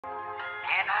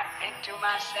I think to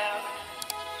myself,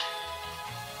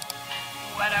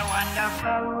 what a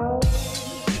wonderful world.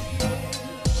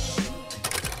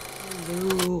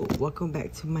 Hello, welcome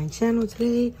back to my channel.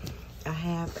 Today I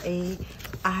have a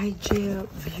iGel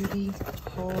beauty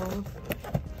haul.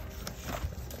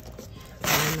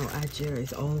 I know iGel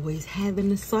is always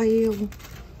having a sale, so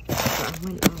I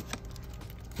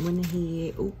went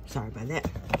ahead, oops, sorry about that,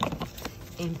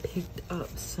 and picked up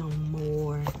some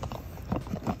more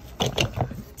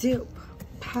dip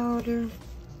powder.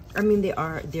 I mean,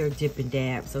 they're dip and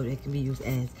dab, so they can be used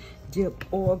as dip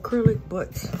or acrylic,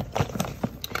 but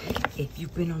if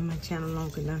you've been on my channel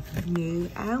long enough, you know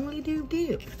I only do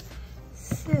dip.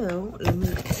 So let me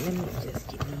just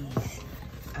get these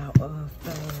out of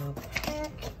the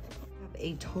pack. I have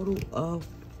a total of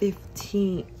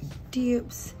 15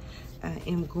 dips. I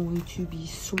am going to be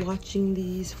swatching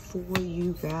these for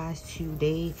you guys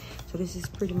today. So this is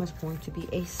pretty much going to be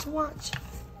a swatch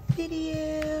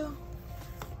video.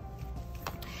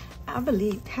 I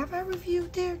believe, have I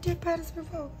reviewed their dip powders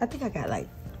before? I think I got like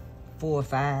 4 or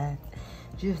 5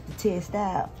 just to test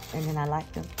out, and then I like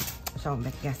them, so I'm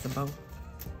back against the bowl.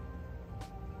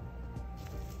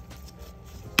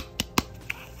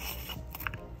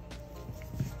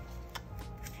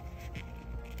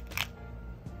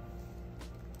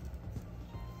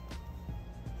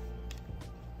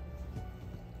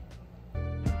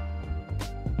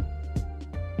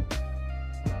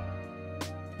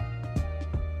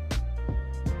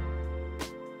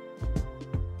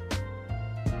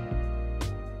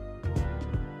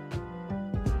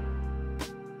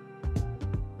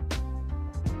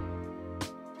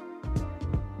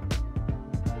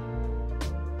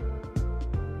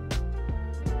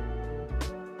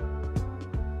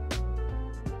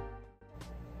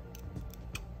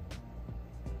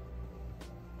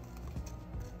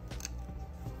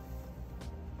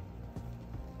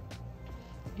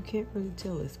 You can't really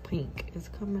tell it's pink. It's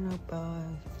coming up,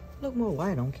 look more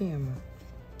white on camera.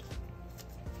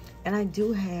 And I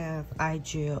do have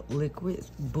iGel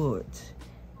liquids, but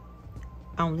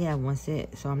I only have one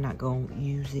set, so I'm not gonna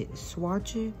use it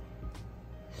swatching.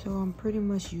 So I'm pretty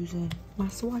much using my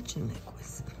swatching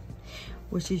liquids,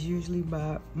 which is usually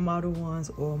my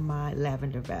Modelones or my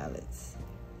Lavender Violets.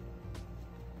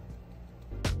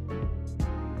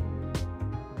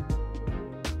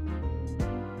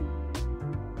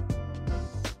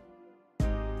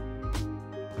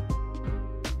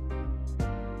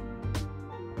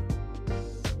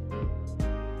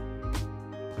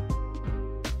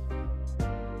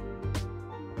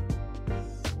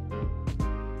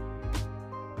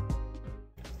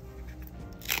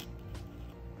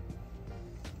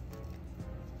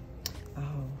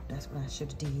 That's what I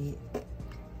should have did.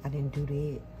 I didn't do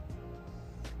that.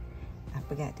 I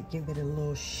forgot to give it a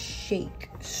little shake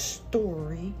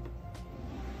story.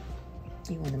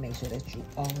 You want to make sure that you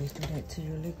always do that to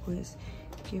your liquids.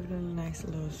 Give it a nice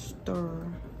little stir.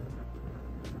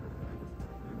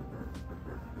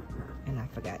 And I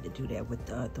forgot to do that with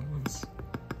the other ones.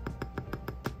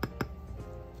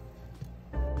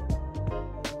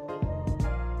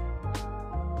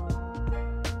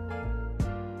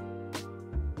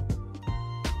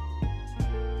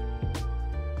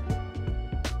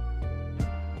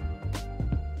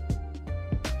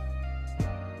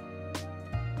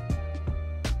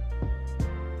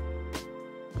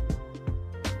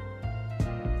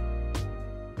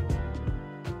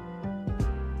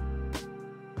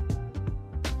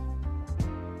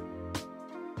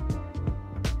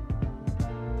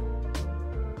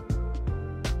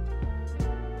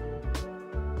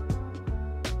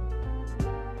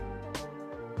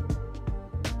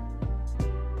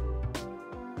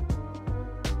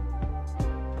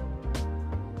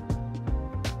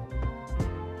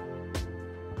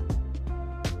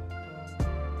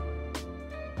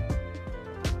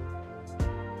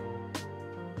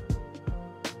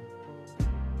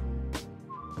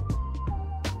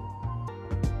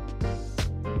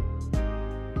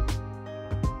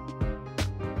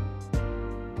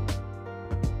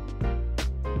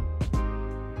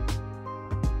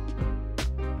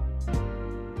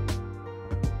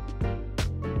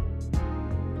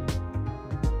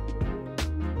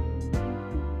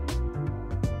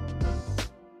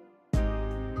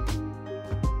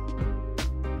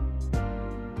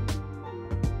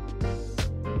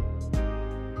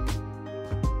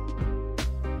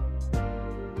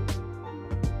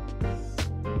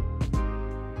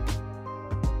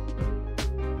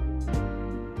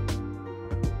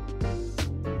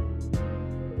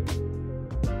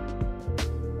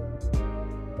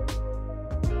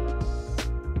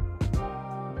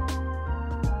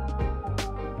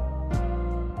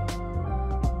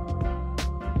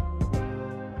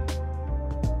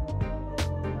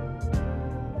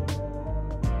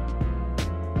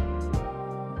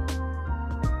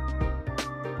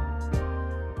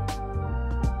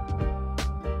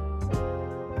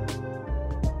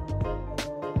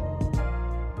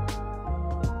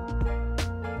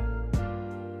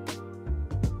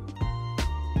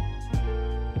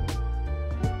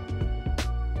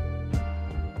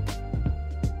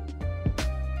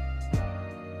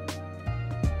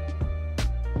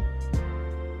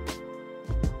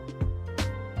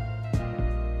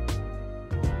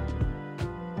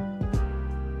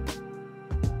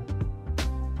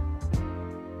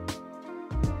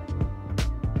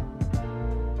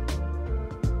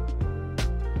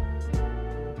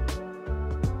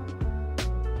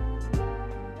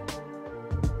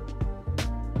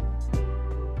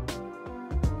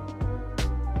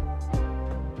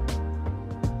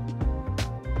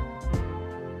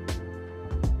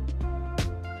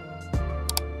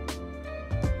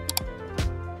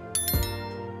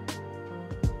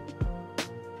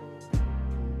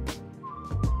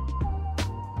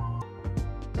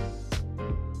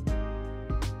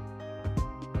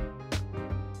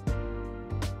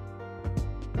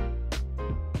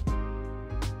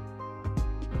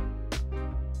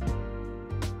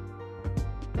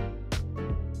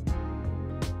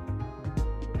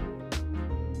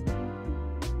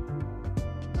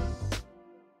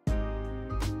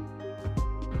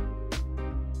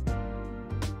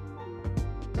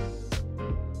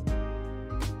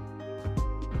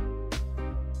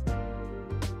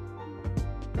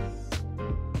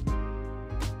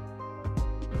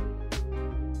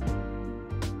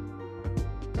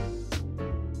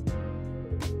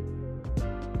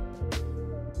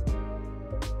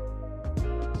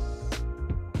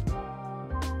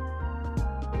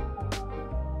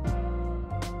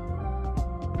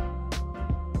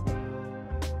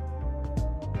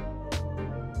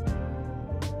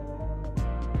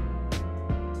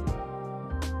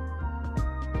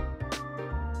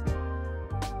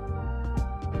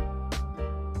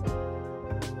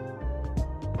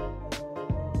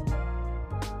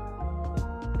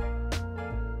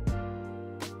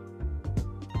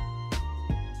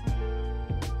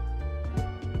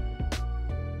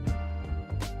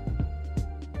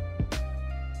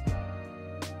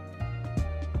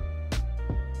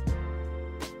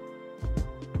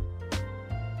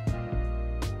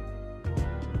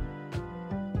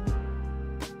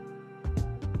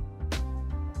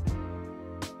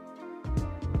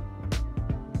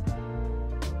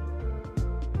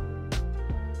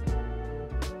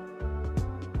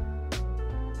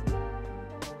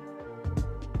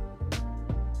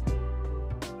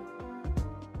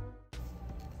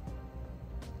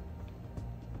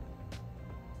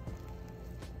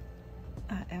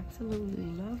 absolutely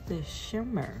love this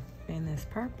shimmer in this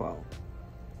purple.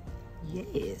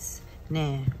 Yes.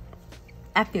 Now,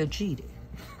 I feel cheated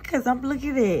because I'm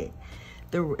looking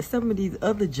at some of these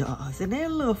other jars and they're a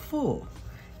little full.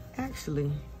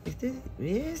 Actually,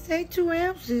 it say 2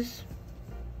 ounces.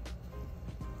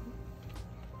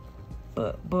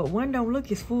 But one don't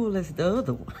look as full as the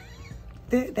other one.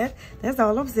 That's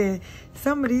all I'm saying.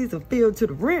 Some of these are filled to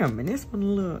the rim and this one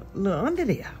a little under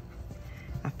there.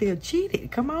 I feel cheated.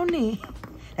 Come on in.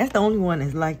 That's the only one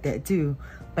that's like that too.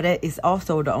 But that is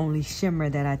also the only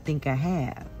shimmer that I think I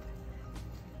have.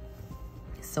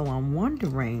 So I'm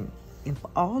wondering if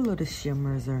all of the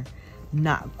shimmers are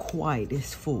not quite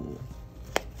as full.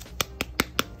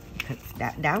 Cause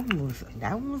that one was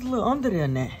a little under there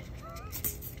now.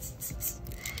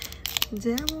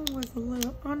 That one was a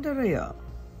little under there.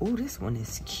 Oh, this one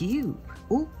is cute.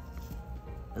 Ooh.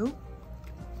 Ooh.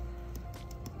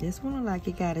 This one look like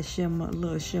it got a shimmer, a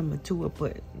little shimmer to it,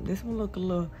 but this one look a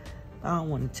little, I don't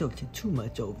want to tilt it too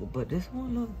much over, but this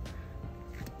one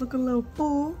look a little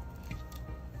full.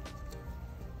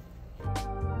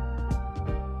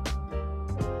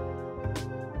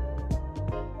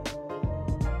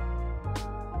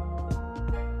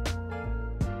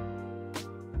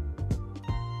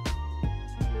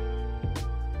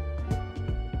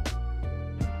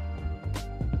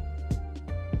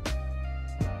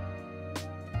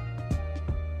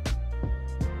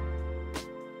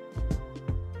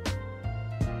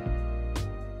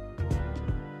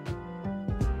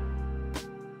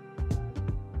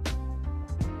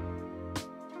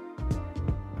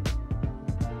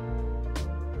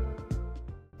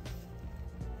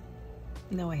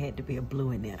 No, it had to be a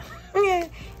blue in there. Yeah,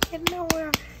 you know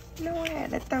I had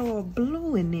to throw a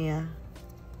blue in there.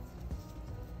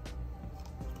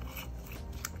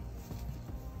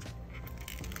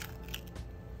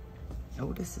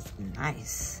 Oh, this is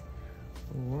nice.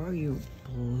 Royal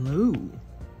blue.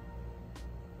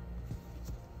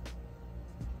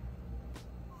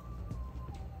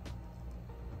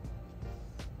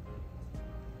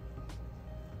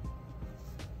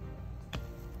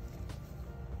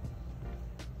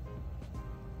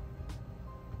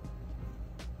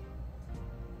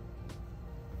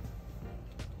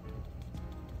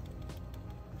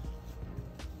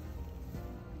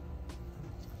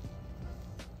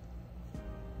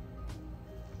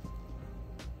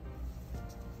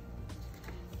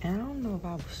 And I don't know if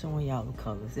I was showing y'all the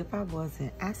colors. If I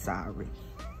wasn't, I'm sorry.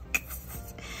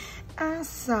 I'm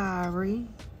sorry.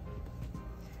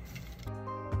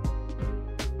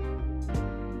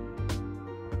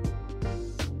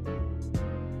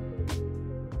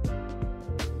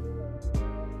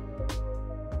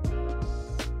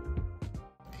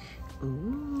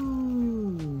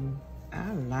 Ooh,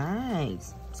 I like.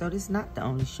 So this is not the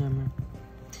only shimmer.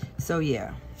 So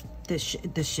yeah, the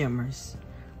shimmers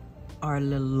are a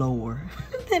little lower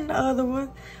than the other one.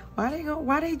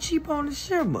 Why they cheap on the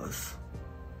shimmers?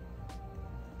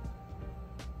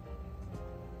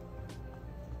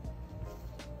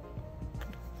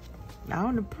 I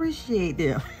don't appreciate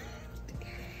them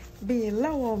being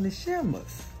low on the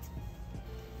shimmers.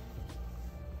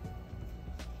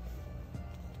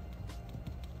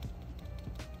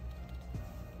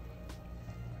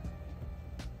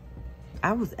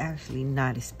 I was actually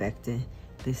not expecting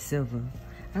this silver.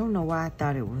 I don't know why I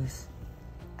thought it was.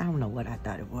 I don't know what I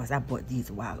thought it was. I bought these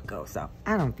a while ago, so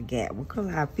I don't forget what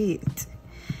color I picked.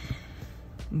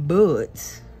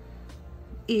 But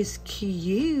it's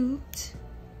cute.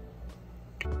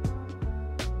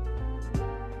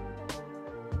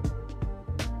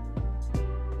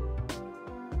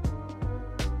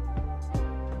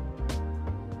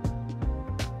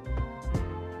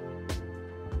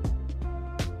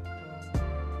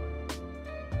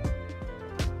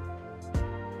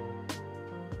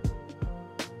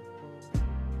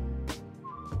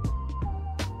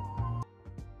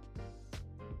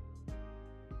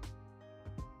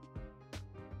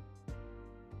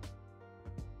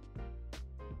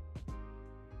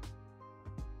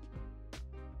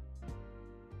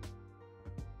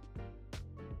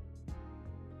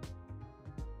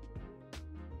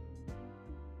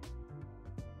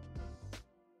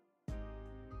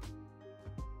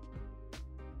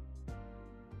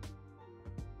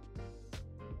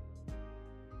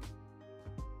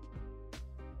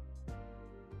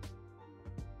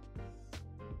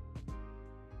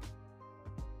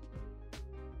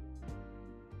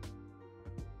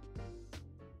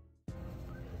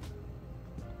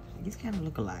 These kind of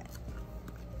look alike.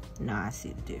 Nah, I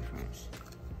see the difference.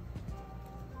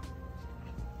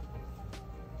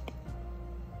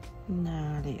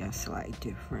 Nah, they are a slight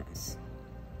difference.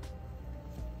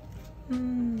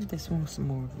 This one's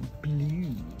more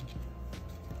blue.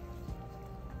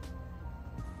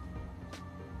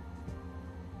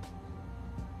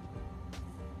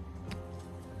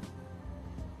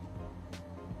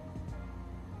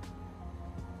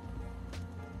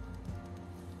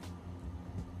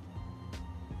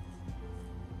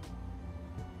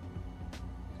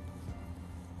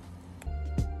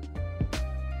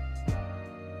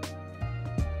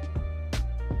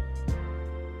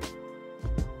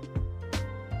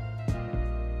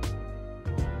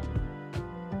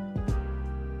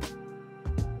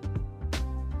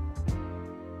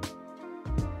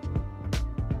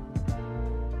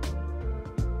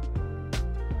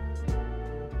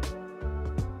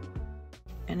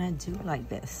 And I do like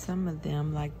that some of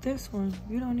them, like this one,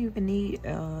 you don't even need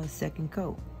a second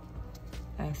coat.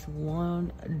 That's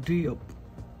one dip.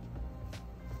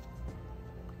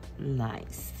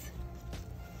 Nice.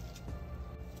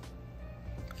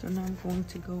 So now I'm going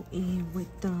to go in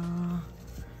with the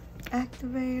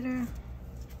activator.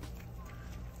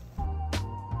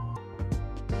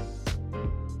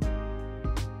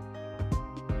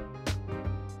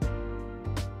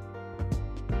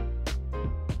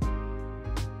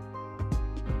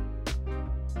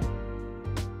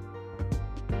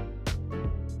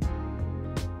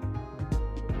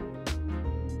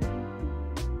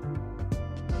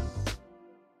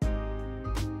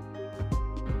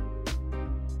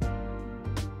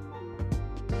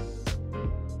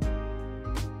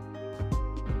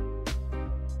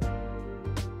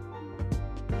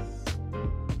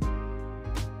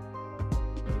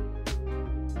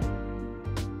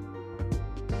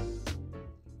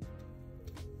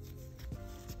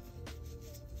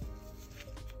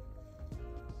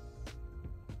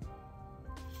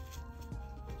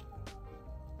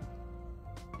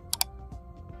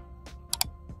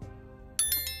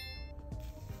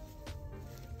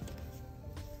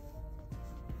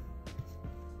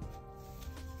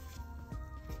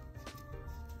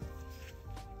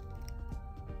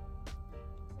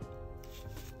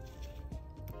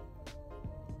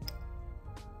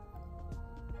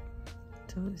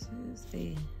 So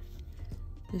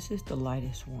this is the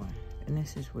lightest one, and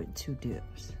this is with 2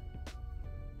 dips.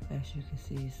 As you can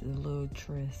see, it's a little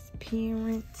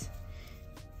transparent.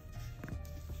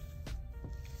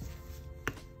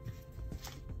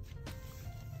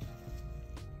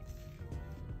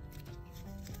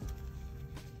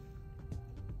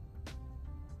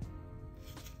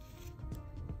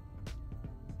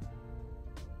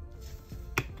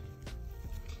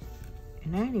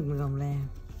 And I ain't even gonna laugh.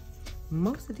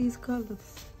 Most of these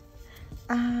colors,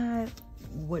 I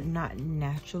would not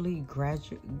naturally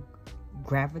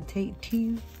gravitate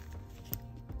to.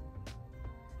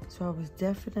 So I was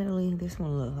definitely, this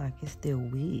one looked like it's still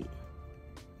wet.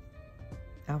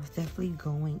 I was definitely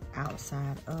going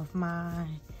outside of my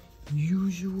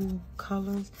usual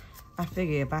colors. I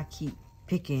figure if I keep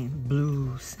picking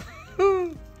blues,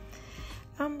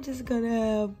 I'm just gonna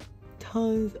have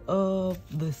tons of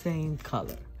the same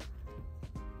color.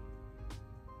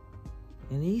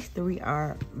 And these 3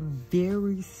 are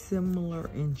very similar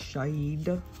in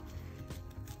shade.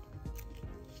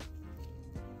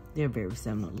 They're very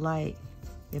similar. Like,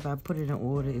 if I put it in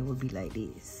order, it would be like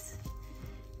this.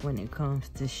 When it comes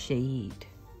to shade,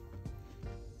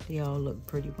 they all look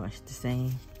pretty much the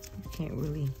same. You can't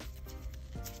really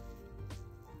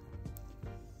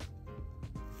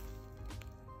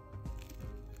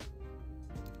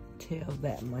tell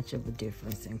that much of a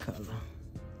difference in color.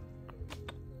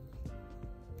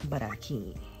 But I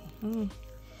can.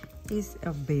 It's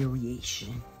a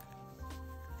variation.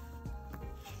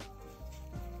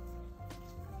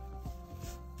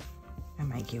 I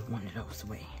might give one of those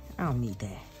away. I don't need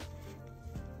that.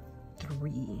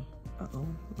 3. Uh-oh,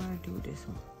 what do I do with this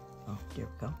one? Oh, there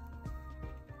we go.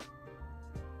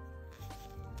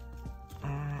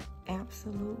 I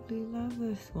absolutely love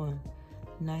this one.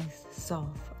 Nice,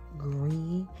 soft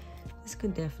green. This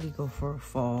could definitely go for a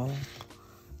fall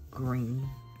green.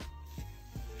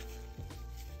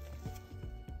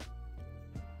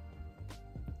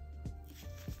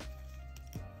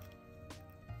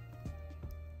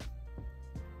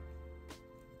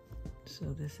 So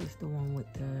this is the one with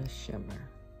the shimmer.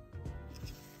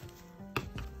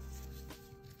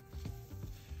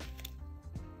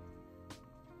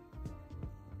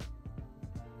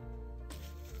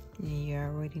 You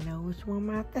already know which one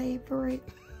my favorite.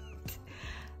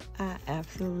 I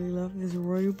absolutely love this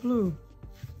royal blue.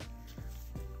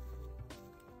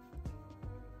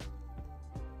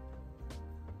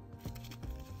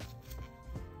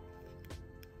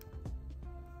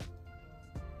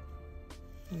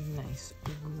 Nice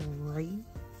gray.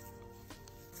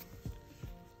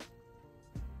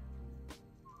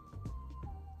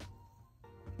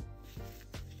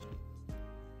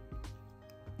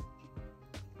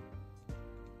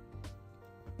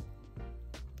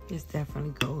 This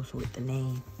definitely goes with the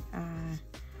name. I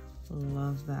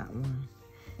love that one.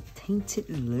 Tainted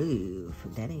Love.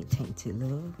 That ain't Tainted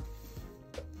Love.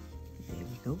 There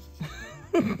we go.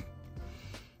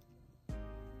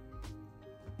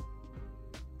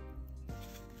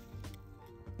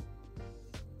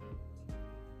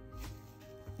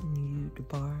 Nude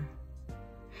Bar.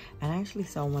 I actually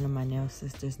saw one of my nail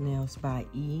sisters, Nails by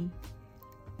E,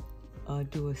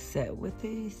 do a set with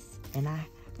this, and I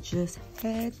just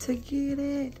had to get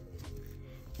it.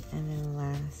 And then the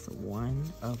last one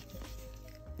of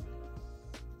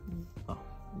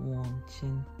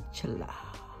Chinchilla.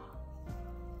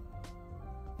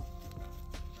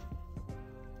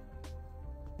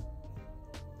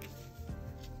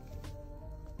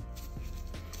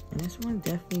 And this one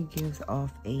definitely gives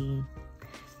off a,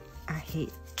 I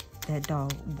hate that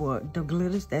dog, but the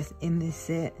glitters that's in this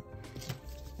set,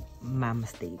 my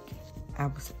mistake. I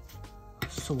was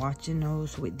swatching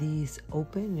those with these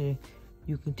open, and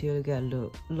you can tell it got a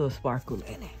little sparkle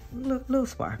in it. Little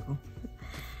sparkle.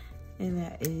 And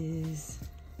that is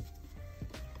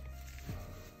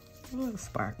a little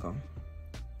sparkle.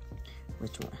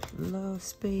 Which one? Love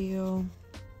Spell.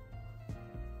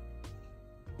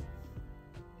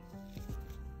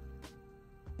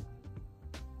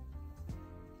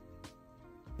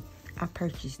 I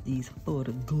purchased these for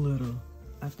the glitter.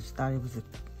 I just thought it was a,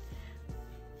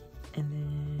 and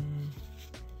then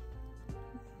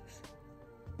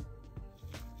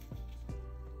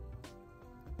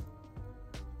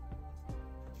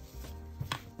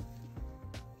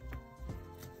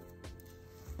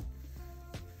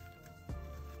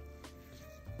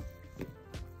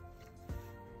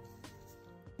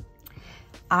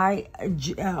I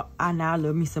now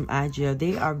love me some iGel.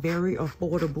 They are very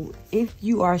affordable if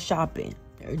you are shopping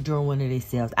during one of their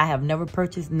sales. I have never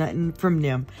purchased nothing from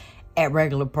them at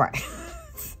regular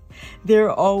price. They're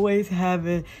always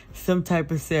having some type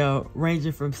of sale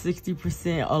ranging from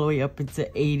 60% all the way up into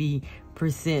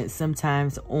 80%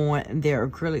 sometimes on their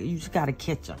acrylic. You just gotta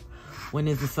catch them when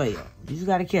there's a sale. You just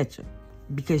gotta catch them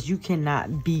because you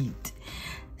cannot beat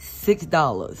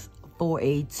 $6 for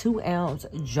a 2-ounce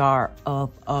jar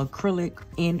of acrylic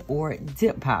and or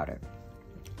dip powder.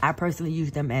 I personally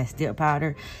use them as dip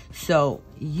powder, so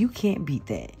you can't beat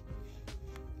that.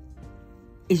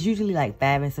 It's usually like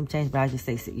 5 and some change, but I just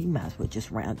say, so you might as well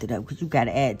just round it up because you got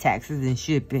to add taxes and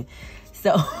shipping.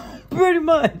 So pretty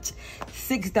much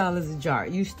 $6 a jar.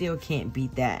 You still can't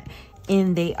beat that.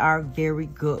 And they are very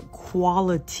good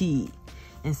quality.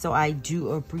 And so I do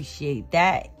appreciate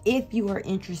that. If you are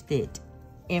interested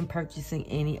in purchasing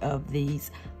any of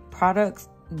these products,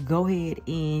 go ahead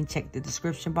and check the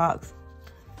description box.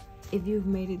 If you've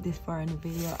made it this far in the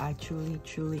video, I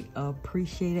truly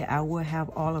appreciate it. I will have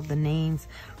all of the names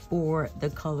for the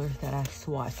colors that I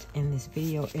swatched in this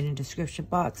video in the description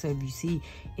box. So if you see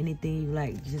anything you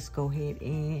like, just go ahead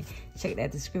and check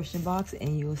that description box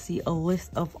and you'll see a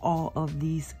list of all of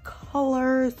these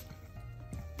colors.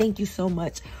 Thank you so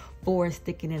much for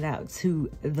sticking it out to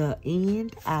the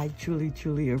end. I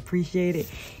truly appreciate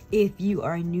it. If you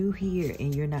are new here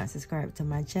and you're not subscribed to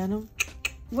my channel,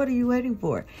 what are you waiting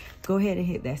for? Go ahead and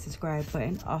hit that subscribe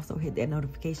button. Also hit that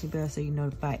notification bell so you're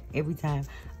notified every time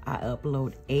I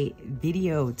upload a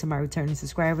video. To my returning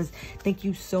subscribers, thank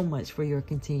you so much for your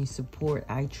continued support.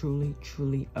 I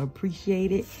truly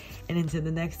appreciate it. And until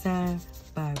the next time,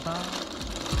 bye bye.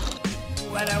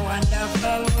 What a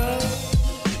wonderful world.